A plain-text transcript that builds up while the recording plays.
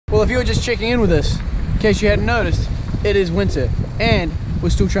Well, if you were just checking in with us, in case you hadn't noticed, it is winter and we're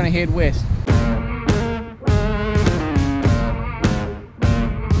still trying to head west.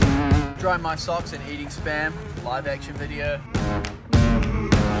 Drying my socks and eating Spam, live action video.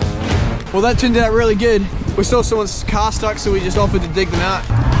 Well, that turned out really good. We saw someone's car stuck, so we just offered to dig them out.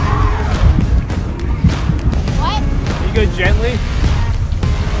 What? You go gently.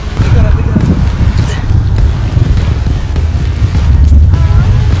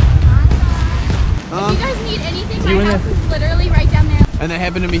 If you guys need anything, my house is literally right down there. And they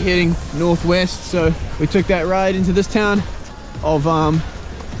happen to be heading northwest, so we took that ride into this town of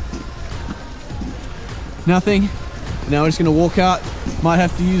nothing. Now we're just gonna walk out. Might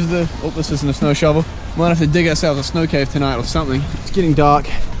have to use the, oh, this isn't a snow shovel. Might have to dig ourselves a snow cave tonight or something. It's getting dark.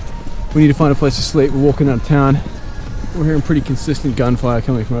 We need to find a place to sleep. We're walking out of town. We're hearing pretty consistent gunfire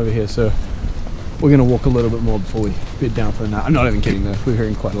coming from over here, so we're gonna walk a little bit more before we bed down for the night. I'm not even kidding though, we're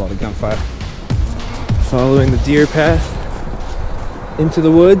hearing quite a lot of gunfire. Following the deer path into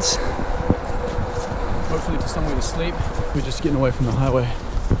the woods. Hopefully to somewhere to sleep. We're just getting away from the highway.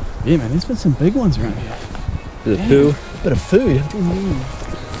 Yeah man, there's been some big ones around here. Bit of poo. Bit of food.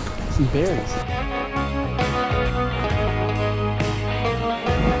 Some berries.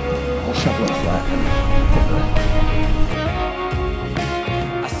 I'll shovel it flat.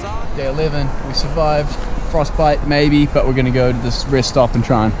 Day 11, we survived. Frostbite maybe, but we're gonna go to this rest stop and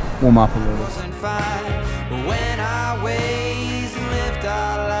try and warm up a little.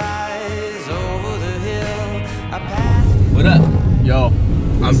 What up? Yo.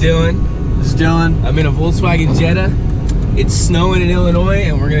 I'm Dylan. This is Dylan. I'm in a Volkswagen Jetta. It's snowing in Illinois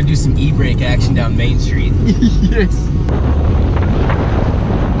and we're gonna do some e-brake action down Main Street. Yes.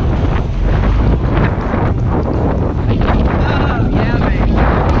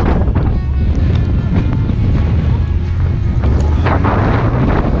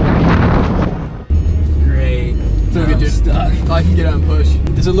 Great. So good, dude. Stuck. I can get out and push.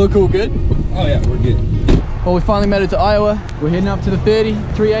 Does it look all good? Oh yeah, we're good. Well, we finally made it to Iowa. We're heading up to the 30,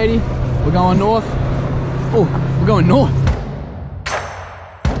 380. We're going north. Oh, we're going north.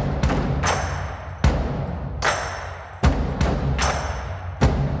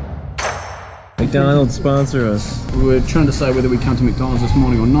 McDonald's sponsor us. We were trying to decide whether we'd come to McDonald's this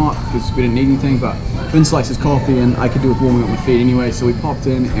morning or not because we didn't need anything, but Vince likes his coffee and I could do with warming up my feet anyway, so we popped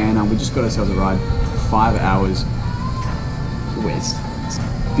in and we just got ourselves a ride 5 hours west. It's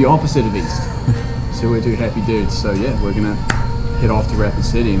the opposite of east. So we're two happy dudes. So yeah, we're gonna head off to Rapid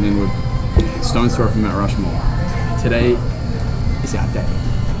City and then we're stone's throw from Mount Rushmore. Today is our day.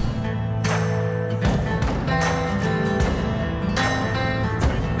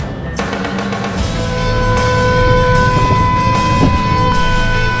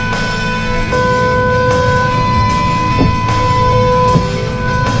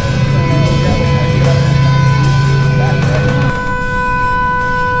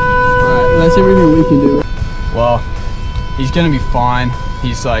 That's everything we can do. Well, he's gonna be fine.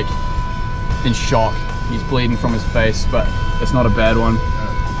 He's like in shock. He's bleeding from his face, but it's not a bad one.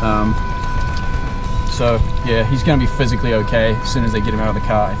 So yeah, he's gonna be physically okay as soon as they get him out of the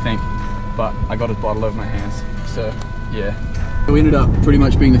car, I think. But I got his bottle over my hands, so yeah. We ended up pretty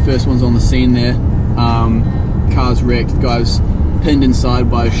much being the first ones on the scene there. Car's wrecked, the guy's pinned inside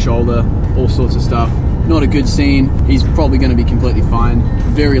by his shoulder, all sorts of stuff. Not a good scene. He's probably going to be completely fine.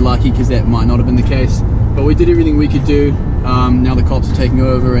 Very lucky because that might not have been the case. But we did everything we could do. Now the cops are taking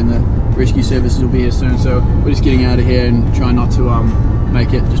over and the rescue services will be here soon. So we're just getting out of here and trying not to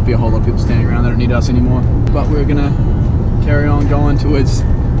make it just be a whole lot of people standing around. They don't need us anymore. But we're going to carry on going towards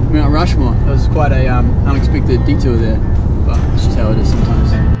Mount Rushmore. That was quite a unexpected detour there. But it's just how it is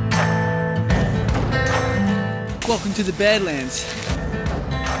sometimes. Welcome to the Badlands.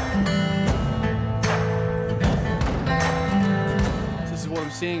 What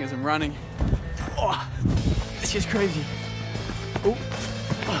I'm seeing as I'm running. Oh, it's just crazy. Oh,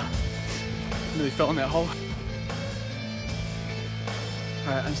 nearly fell in that hole.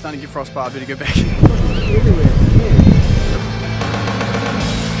 Alright, I'm starting to get frostbite. I better go back.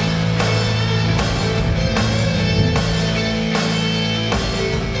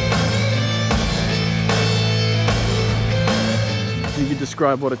 If you could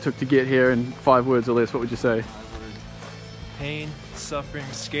describe what it took to get here in 5 words or less, what would you say? Pain, suffering,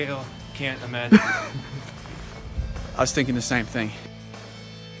 scale, can't imagine. I was thinking the same thing.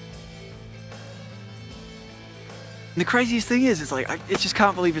 And the craziest thing is, it's like, I just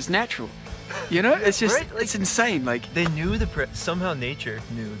can't believe it's natural. You know, it's just, right? Like, it's insane. Like they knew somehow nature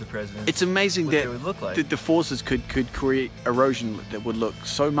knew the president. It's amazing what that they would look like. the forces could create erosion that would look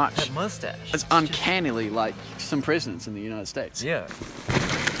so much. That mustache. It's uncannily like some presidents in the United States. Yeah.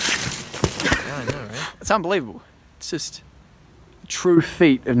 It's unbelievable. It's just a true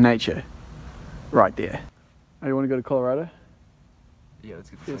feat of nature right there. Oh, you want to go to Colorado? Yeah,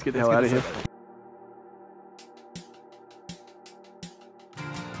 let's get the hell out of here.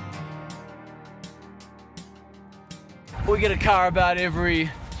 We get a car about every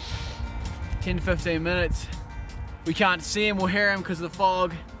 10 to 15 minutes. We can't see him or hear him because of the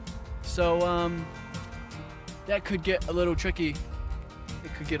fog. So that could get a little tricky.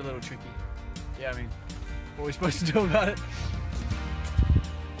 It could get a little tricky. Yeah, I mean, what are we supposed to do about it?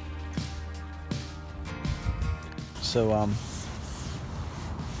 So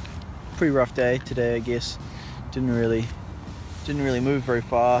pretty rough day today, I guess. Didn't really move very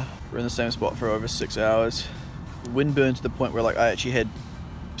far. We're in the same spot for over 6 hours. Wind burned to the point where like I actually had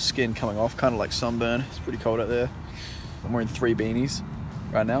skin coming off, kind of like sunburn. It's pretty cold out there. I'm wearing 3 beanies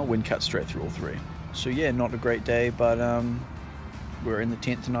right now. Wind cut straight through all 3. So yeah, not a great day, but we're in the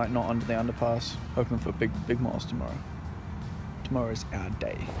tent tonight, not under the underpass. Hoping for big miles tomorrow. Tomorrow is our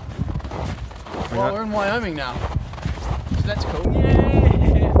day. Well, we're in Wyoming now, so that's cool.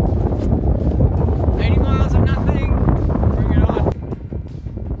 Yeah! 80 miles of nothing. Bring it on.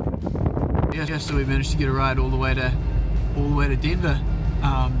 Yeah, so we managed to get a ride all the way to Denver,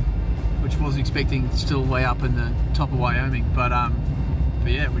 which wasn't expecting. Still way up in the top of Wyoming, but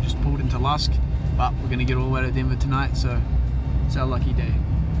yeah, we just pulled into Lusk, but we're gonna get all the way to Denver tonight, so it's our lucky day.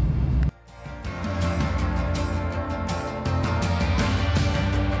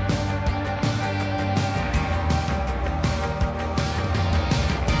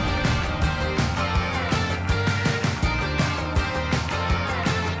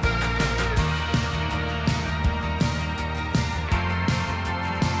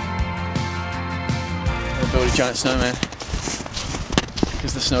 Build a giant snowman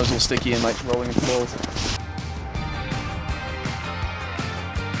because the snow's all sticky and like rolling into balls.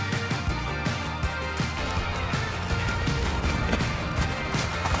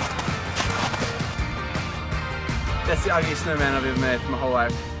 That's the ugliest snowman I've ever made for my whole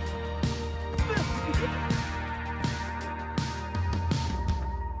life.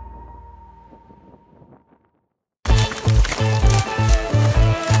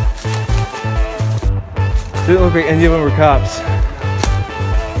 Didn't look like any of them were cops.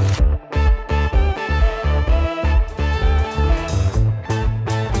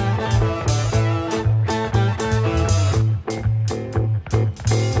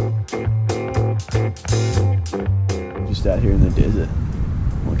 Just out here in the desert,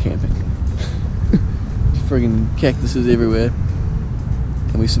 we're camping. Friggin' cactuses everywhere,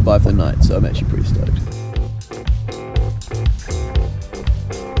 and we survived the night, so I'm actually pretty stoked.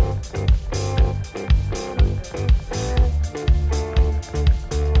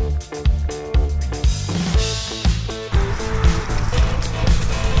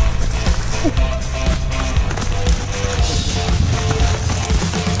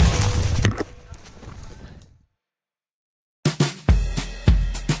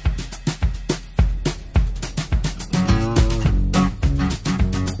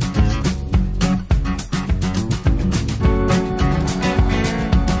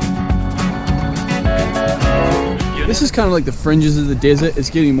 This is kind of like the fringes of the desert. It's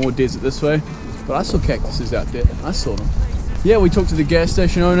getting more desert this way, but I saw cactuses out there. I saw them. Yeah, we talked to the gas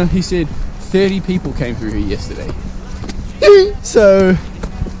station owner. He said 30 people came through here yesterday. So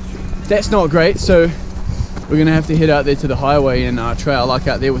that's not great. So we're gonna have to head out there to the highway and trail like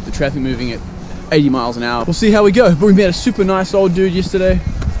out there with the traffic moving at 80 miles an hour. We'll see how we go. But we met a super nice old dude yesterday.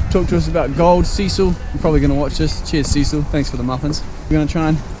 Talked to us about gold. Cecil, you're probably gonna watch this. Cheers, Cecil. Thanks for the muffins. We're gonna try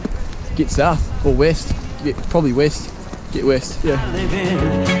and get south or west. Probably west. Get west, yeah.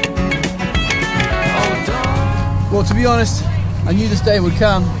 Well, to be honest, I knew this day would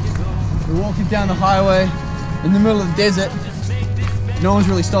come. We're walking down the highway in the middle of the desert. No one's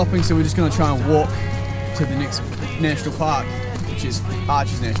really stopping, so we're just gonna try and walk to the next national park, which is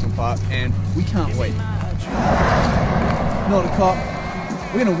Arches National Park, and we can't wait. Not a cop.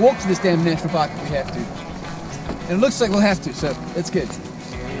 We're gonna walk to this damn national park if we have to. And it looks like we'll have to, so that's good.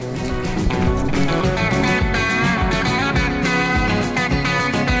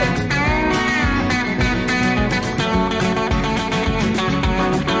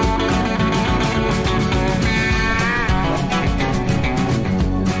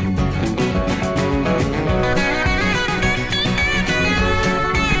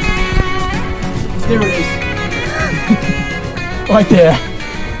 There it is. Right there.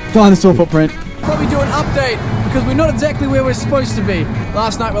 Dinosaur footprint. Probably do an update because we're not exactly where we're supposed to be.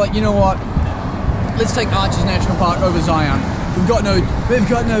 Last night we're like, you know what? Let's take Arches National Park over Zion. We've got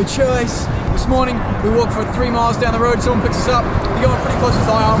no choice. This morning we walked for 3 miles down the road. Someone picks us up. We're going pretty close to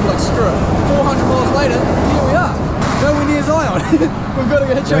Zion. We're like, screw for it. 400 miles later, here we are. Nowhere near Zion. We've got to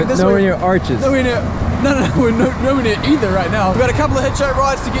go hitchhike this week. Nowhere near Arches. Nowhere near. No, we're nowhere near either right now. We've got a couple of hitchhike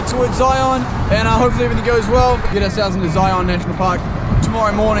rides to get towards Zion, and hopefully everything goes well. Get ourselves into Zion National Park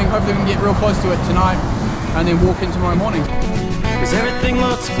tomorrow morning. Hopefully we can get real close to it tonight, and then walk in tomorrow morning. Cause everything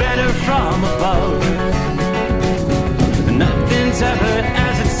looks better from above. Nothing's ever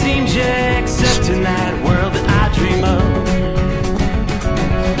as it seems, yeah, except in that world that I dream of.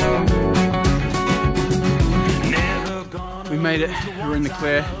 We made it, we're in the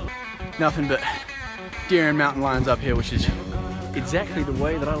clear. Nothing but deer and mountain lions up here, which is exactly the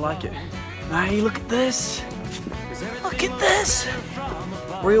way that I like it. Hey, look at this. Look at this.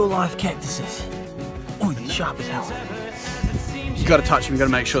 Real life cactuses. Oh, they're sharp as hell. You gotta touch them, you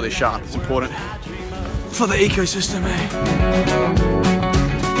gotta make sure they're sharp. It's important for the ecosystem, eh?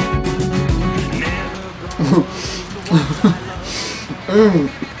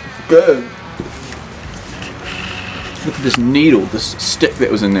 Good. Look at this needle, this stick that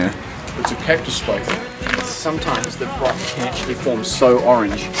was in there. It's a cactus spike. Sometimes the rock can actually form so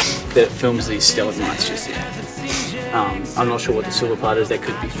orange that it films these stalagmites just here. I'm not sure what the silver part is. That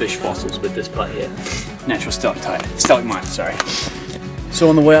could be fish fossils, but this part here, natural stalagmite, sorry. So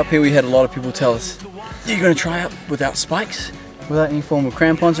on the way up here, we had a lot of people tell us, "You're gonna try up without spikes, without any form of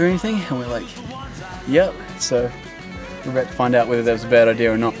crampons or anything?" And we're like, "Yep." So we're about to find out whether that was a bad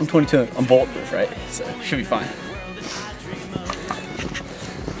idea or not. I'm 22, I'm bulletproof, right? So should be fine.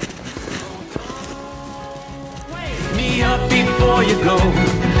 Me up before you go,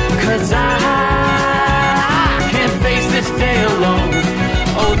 cause I can't face this day alone.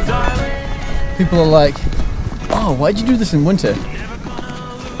 Oh darling. People are like, "Oh, why'd you do this in winter?"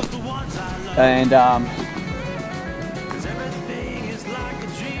 And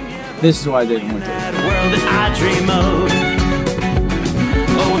this is why I did it in winter. That world that I dream of.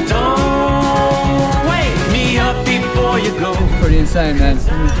 Oh, don't wake me up before you go. Pretty insane, man.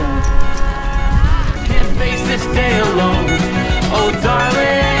 Can't face this day alone. Oh,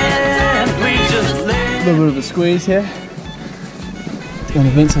 darling, we just A live. little bit of a squeeze here. On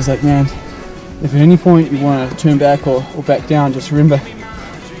events, I was like, man, if at any point you want to turn back or back down, just remember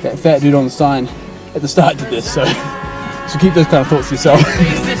that fat dude on the sign at the start did this. So keep those kind of thoughts to yourself.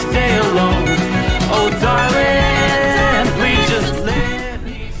 Face this day alone. Oh, darling, we just live.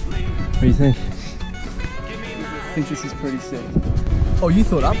 What do you think? I think this is pretty sick. Oh, you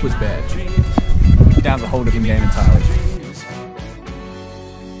thought up was bad? Down's a whole different game entirely.